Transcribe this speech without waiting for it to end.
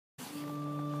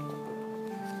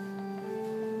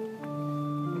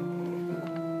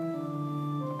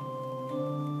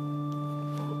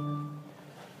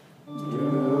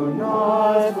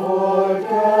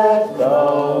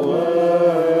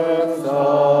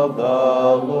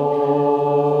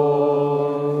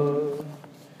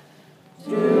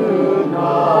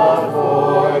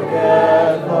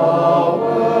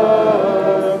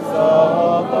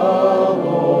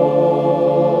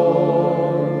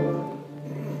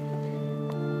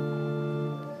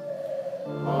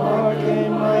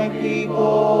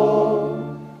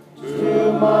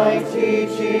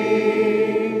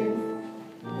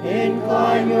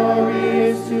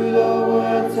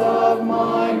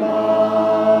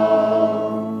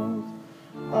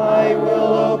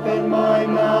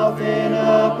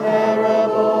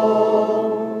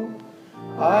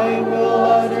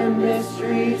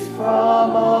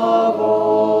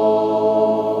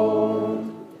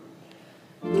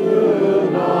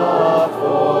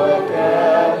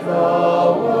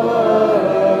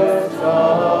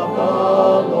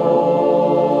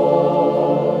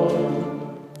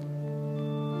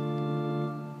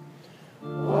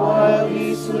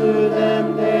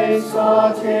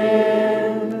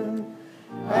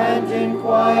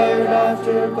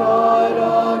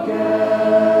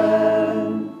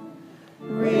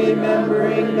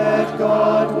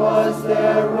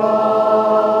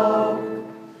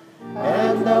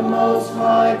and the Most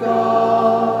High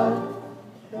God,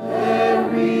 their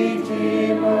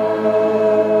Redeemer.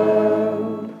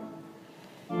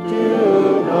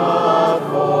 Do not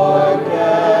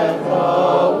forget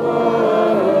the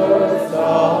words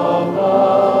of the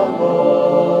Lord.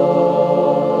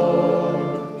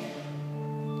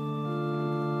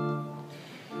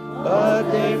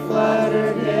 But they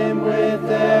flattered him with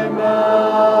their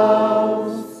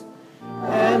mouths,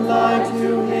 and lied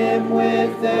to him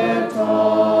with their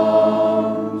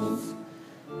tongues,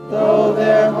 though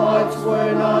their hearts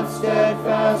were not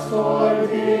steadfast toward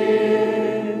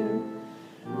him,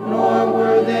 nor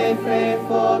were they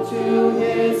faithful to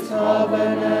his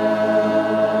covenant.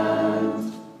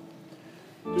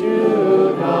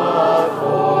 Do not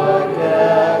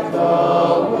forget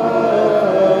the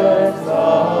words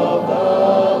of the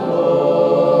Lord.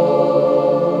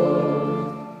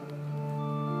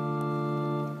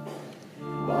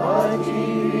 But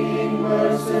he, being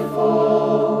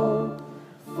merciful,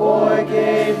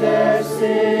 forgave their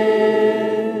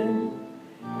sin,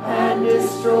 and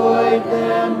destroyed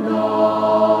them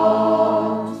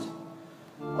not.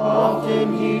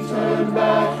 Often he turned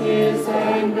back his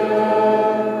anger,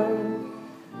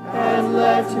 and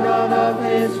left none of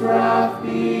his wrath.